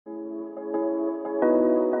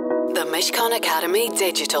the Mishcon Academy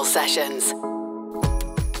Digital Sessions.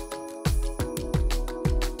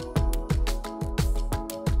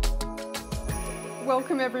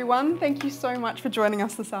 Welcome everyone, thank you so much for joining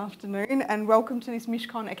us this afternoon and welcome to this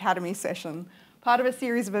Mishcon Academy session, part of a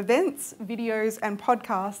series of events, videos and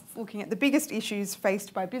podcasts looking at the biggest issues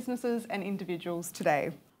faced by businesses and individuals today.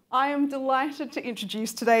 I am delighted to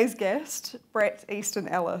introduce today's guest, Bret Easton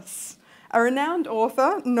Ellis. A renowned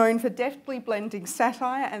author known for deftly blending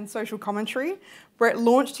satire and social commentary, Bret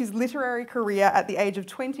launched his literary career at the age of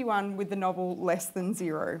 21 with the novel Less Than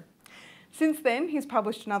Zero. Since then, he's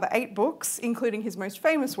published another 8 books, including his most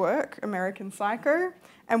famous work, American Psycho,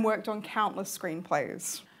 and worked on countless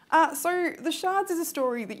screenplays. So The Shards is a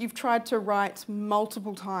story that you've tried to write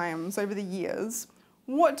multiple times over the years.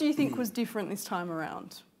 What do you think was different this time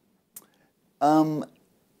around?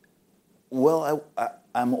 Well,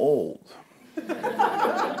 I'm old.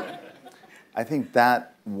 I think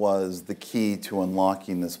that was the key to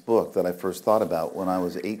unlocking this book that I first thought about when I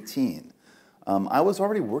was 18. I was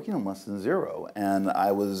already working on Less Than Zero, and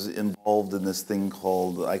I was involved in this thing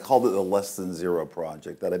I called it the Less Than Zero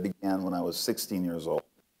project that I began when I was 16 years old.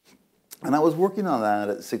 And I was working on that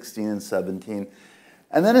at 16 and 17.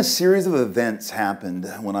 And then a series of events happened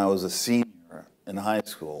when I was a senior in high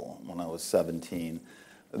school, when I was 17,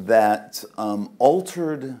 that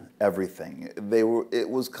altered everything. It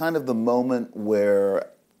was kind of the moment where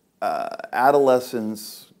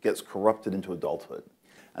adolescence gets corrupted into adulthood.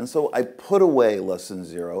 And so I put away Less Than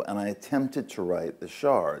Zero and I attempted to write The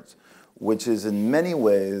Shards, which is in many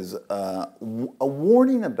ways a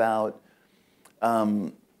warning about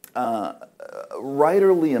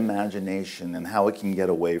writerly imagination and how it can get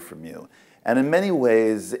away from you. And in many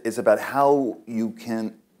ways, it's about how you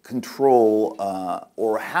can control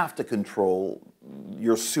or have to control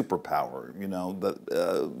your superpower, you know,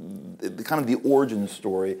 the kind of the origin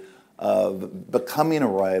story of becoming a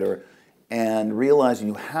writer and realizing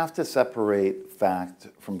you have to separate fact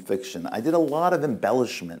from fiction. I did a lot of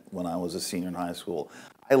embellishment when I was a senior in high school.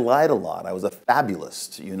 I lied a lot. I was a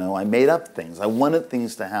fabulist, you know. I made up things. I wanted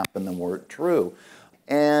things to happen that weren't true.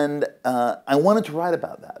 And I wanted to write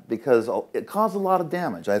about that because it caused a lot of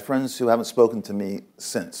damage. I had friends who haven't spoken to me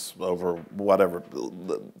since over whatever,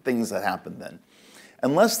 the things that happened then.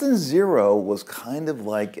 And Less Than Zero was kind of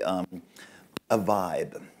like a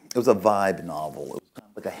vibe. It was a vibe novel. It was kind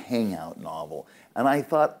of like a hangout novel. And I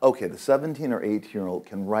thought, okay, the 17 or 18-year-old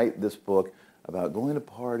can write this book about going to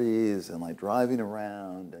parties and like driving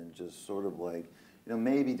around and just sort of like, you know,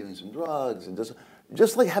 maybe doing some drugs and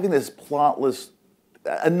just like having this plotless,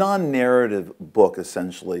 a non-narrative book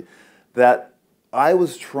essentially, that I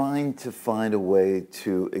was trying to find a way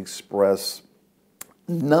to express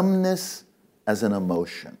numbness as an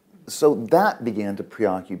emotion. So that began to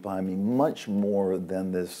preoccupy me much more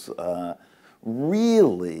than this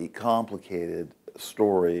really complicated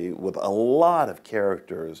story with a lot of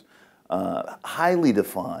characters, highly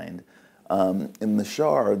defined in The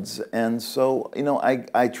Shards. And so, you know,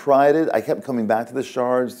 I tried it. I kept coming back to The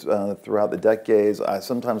Shards throughout the decades.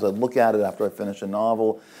 Sometimes I'd look at it after I finished a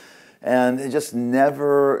novel, and it just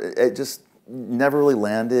never really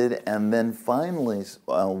landed. And then finally,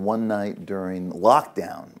 one night during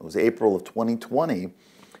lockdown, it was April of 2020,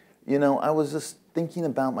 you know, I was just thinking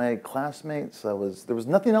about my classmates. There was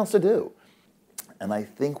nothing else to do. And I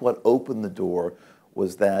think what opened the door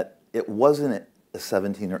was that it wasn't a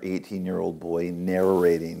 17 or 18-year-old boy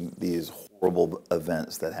narrating these horrible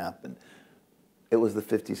events that happened. It was the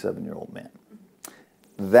 57-year-old man.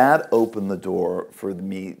 That opened the door for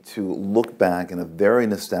me to look back in a very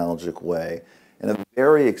nostalgic way, in a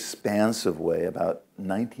very expansive way about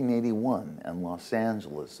 1981 and Los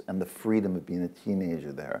Angeles and the freedom of being a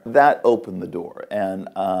teenager there. That opened the door, and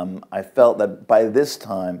I felt that by this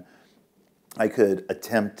time I could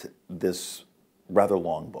attempt this rather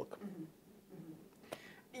long book.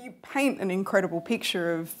 You paint an incredible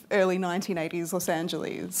picture of early 1980s Los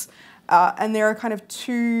Angeles, and there are kind of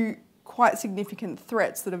 2 quite significant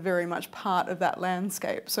threats that are very much part of that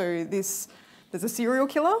landscape. So there's a serial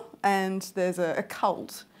killer and there's a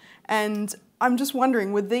cult. And I'm just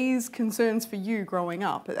wondering, were these concerns for you growing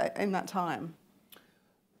up in that time?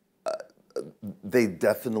 They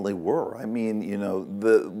definitely were. I mean, you know,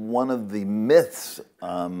 one of the myths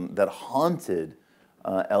that haunted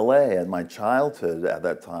LA and my childhood at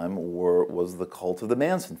that time was the cult of the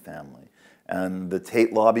Manson family and the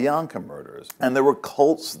Tate LaBianca murders. And there were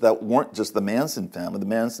cults that weren't just the Manson family. The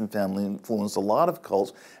Manson family influenced a lot of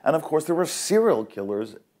cults. And of course, there were serial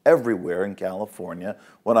killers everywhere in California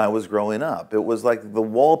when I was growing up. It was like the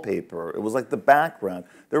wallpaper. It was like the background.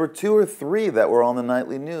 There were 2 or 3 that were on the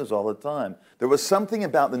nightly news all the time. There was something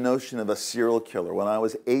about the notion of a serial killer when I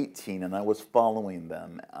was 18 and I was following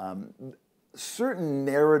them. Certain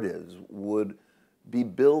narratives would be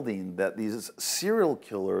building that these serial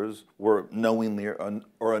killers were knowingly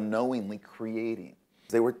or unknowingly creating.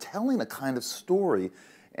 They were telling a kind of story,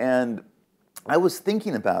 and I was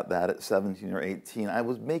thinking about that at 17 or 18. I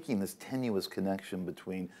was making this tenuous connection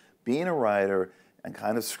between being a writer and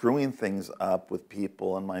kind of screwing things up with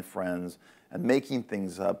people and my friends and making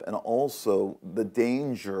things up, and also the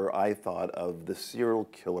danger, I thought, of the serial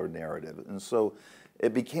killer narrative. And so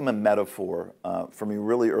it became a metaphor for me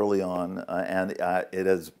really early on, and it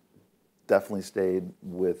has definitely stayed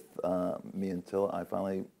with me until I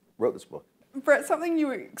finally wrote this book. Bret, something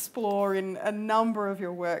you explore in a number of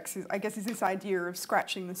your works is, I guess, is this idea of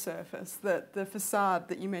scratching the surface, that the facade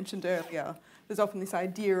that you mentioned earlier. There's often this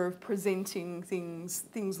idea of presenting things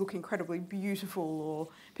look incredibly beautiful, or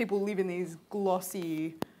people live in these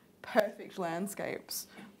glossy, perfect landscapes.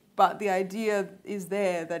 But the idea is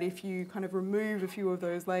there that if you kind of remove a few of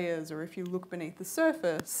those layers, or if you look beneath the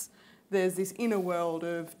surface, there's this inner world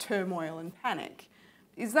of turmoil and panic.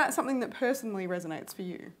 Is that something that personally resonates for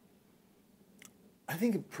you? I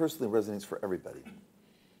think it personally resonates for everybody.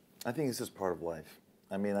 I think it's just part of life.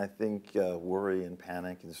 I mean, I think worry and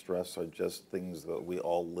panic and stress are just things that we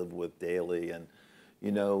all live with daily, and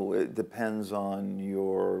you know, it depends on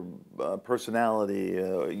your personality,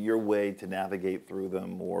 your way to navigate through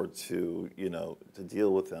them or to, you know, to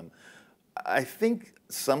deal with them. I think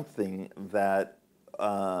something that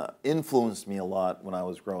influenced me a lot when I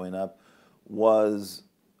was growing up was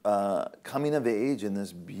coming of age in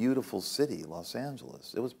this beautiful city, Los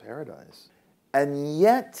Angeles. It was paradise. And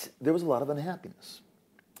yet, there was a lot of unhappiness.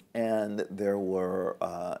 And there were,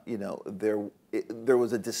 you know, there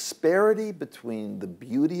was a disparity between the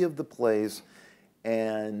beauty of the place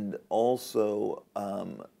and also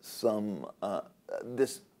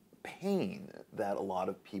this pain that a lot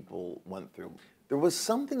of people went through. There was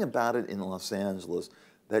something about it in Los Angeles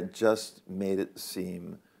that just made it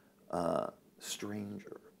seem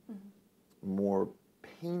stranger, more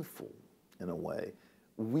painful in a way,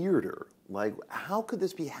 weirder. Like, how could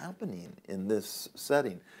this be happening in this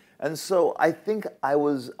setting? And so I think I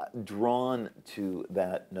was drawn to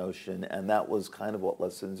that notion, and that was kind of what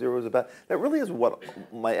Less Than Zero was about. That really is what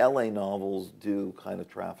my LA novels do kind of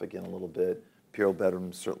traffic in a little bit. Pierrot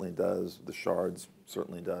Bedroom certainly does. The Shards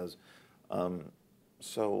certainly does.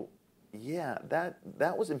 So yeah,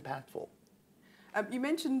 that was impactful. You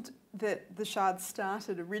mentioned that the Shards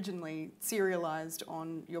started originally serialized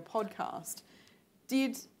on your podcast.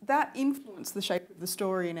 Did that influence the shape of the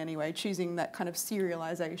story in any way, choosing that kind of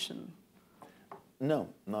serialization? No,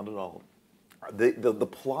 not at all. The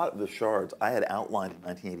plot of the Shards I had outlined in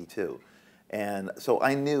 1982, and so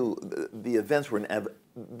I knew the events were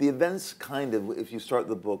the events kind of, if you start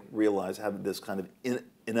the book, realize have this kind of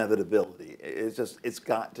inevitability.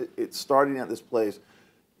 It's starting at this place.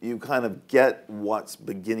 You kind of get what's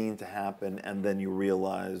beginning to happen, and then you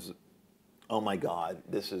realize, oh my God,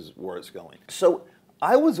 this is where it's going. So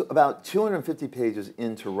I was about 250 pages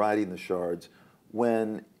into writing the Shards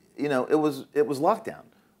when, you know, it was lockdown.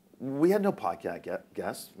 We had no podcast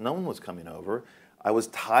guests. No one was coming over. I was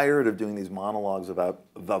tired of doing these monologues about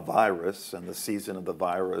the virus and the season of the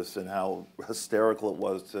virus and how hysterical it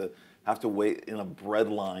was to have to wait in a bread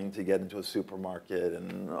line to get into a supermarket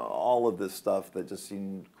and all of this stuff that just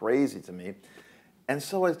seemed crazy to me. And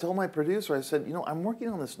so I told my producer, I said, you know, I'm working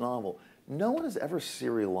on this novel. No one has ever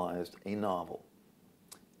serialized a novel.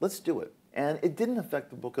 Let's do it. And it didn't affect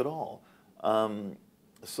the book at all. No.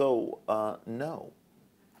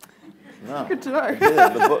 No. Good to know. It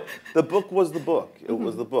did. The book was the book. It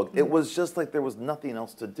was the book. It was just like there was nothing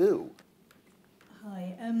else to do.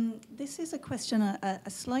 Hi. This is a question, a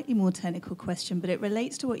slightly more technical question, but it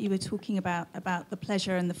relates to what you were talking about the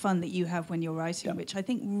pleasure and the fun that you have when you're writing, yeah, which I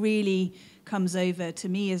think really comes over to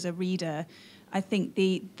me as a reader. I think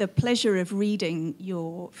the pleasure of reading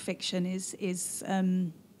your fiction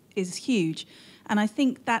is huge. And I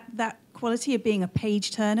think that quality of being a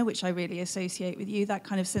page turner, which I really associate with you, that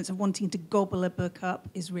kind of sense of wanting to gobble a book up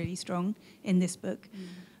is really strong in this book.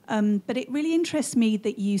 But it really interests me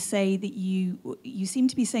that you say that you seem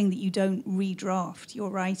to be saying that you don't redraft your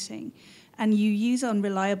writing, and you use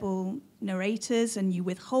unreliable narrators and you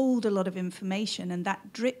withhold a lot of information, and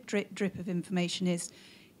that drip, drip, drip of information is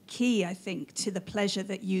key, I think, to the pleasure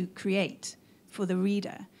that you create for the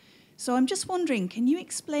reader. So I'm just wondering, can you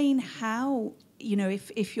explain how, you know,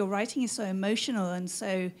 if your writing is so emotional and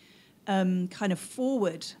so kind of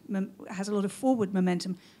has a lot of forward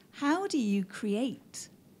momentum. How do you create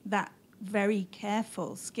that very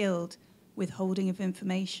careful, skilled withholding of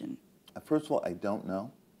information? First of all, I don't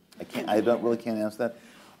know. I really can't answer that.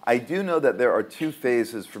 I do know that there are two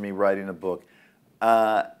phases for me writing a book.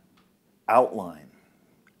 Outline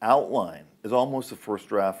is almost the first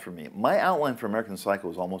draft for me. My outline for American Psycho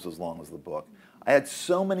was almost as long as the book. I had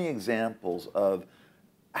so many examples of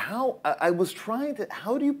how I was trying to,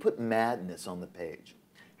 how do you put madness on the page?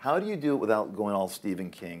 How do you do it without going all Stephen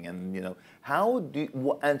King? And, you know, how do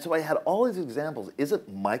you, and so I had all these examples. Is it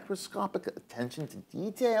microscopic attention to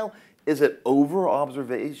detail? Is it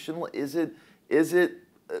over-observational? Is it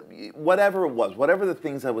whatever it was, whatever the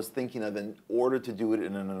things I was thinking of in order to do it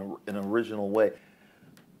in an original way.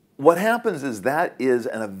 What happens is that is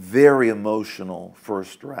a very emotional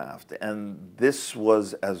first draft, and this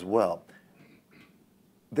was as well.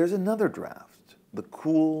 There's another draft. The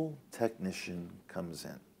cool technician comes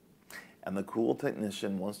in, and the cool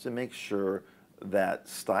technician wants to make sure that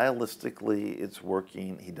stylistically it's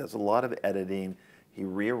working. He does a lot of editing. He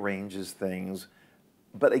rearranges things.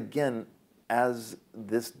 But again, as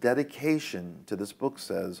this dedication to this book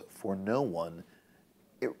says, for no one,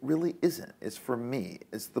 it really isn't. It's for me.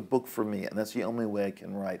 It's the book for me, and that's the only way I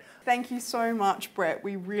can write. Thank you so much, Bret.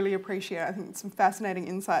 We really appreciate it. I think it's some fascinating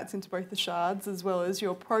insights into both the Shards as well as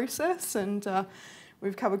your process, and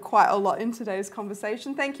we've covered quite a lot in today's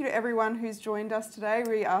conversation. Thank you to everyone who's joined us today.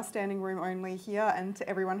 We are standing room only here, and to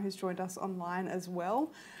everyone who's joined us online as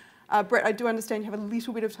well. Bret, I do understand you have a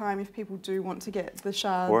little bit of time if people do want to get the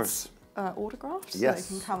Shards autographs, yes,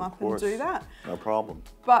 so they can come up and do that. No problem.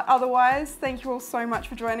 But otherwise, thank you all so much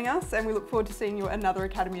for joining us, and we look forward to seeing you at another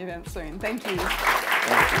Academy event soon. Thank you.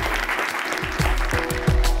 Thank you.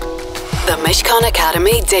 The Mishcon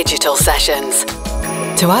Academy Digital Sessions.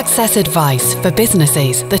 To access advice for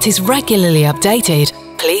businesses that is regularly updated,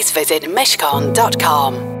 please visit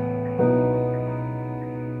mishcon.com.